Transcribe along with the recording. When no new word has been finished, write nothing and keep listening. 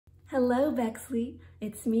Hello, Bexleigh.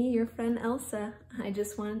 It's me, your friend Elsa. I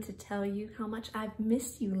just wanted to tell you how much I've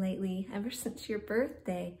missed you lately, ever since your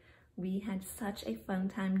birthday. We had such a fun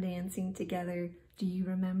time dancing together. Do you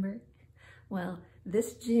remember? Well,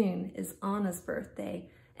 this June is Anna's birthday,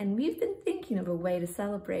 and we've been thinking of a way to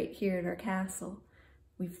celebrate here at our castle.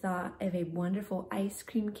 We've thought of a wonderful ice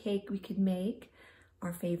cream cake we could make.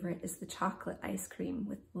 Our favorite is the chocolate ice cream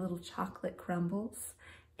with little chocolate crumbles.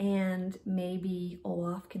 And maybe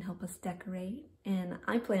Olaf can help us decorate. And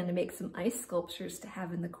I plan to make some ice sculptures to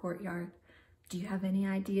have in the courtyard. Do you have any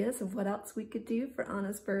ideas of what else we could do for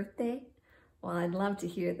Anna's birthday? Well, I'd love to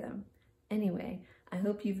hear them. Anyway, I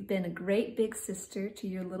hope you've been a great big sister to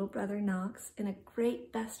your little brother Knox and a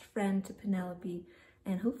great best friend to Penelope.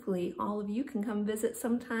 And hopefully all of you can come visit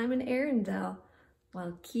sometime in Arendelle.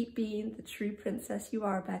 Well, keep being the true princess you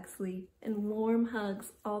are, Bexleigh, and warm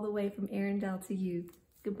hugs all the way from Arendelle to you.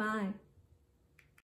 Goodbye.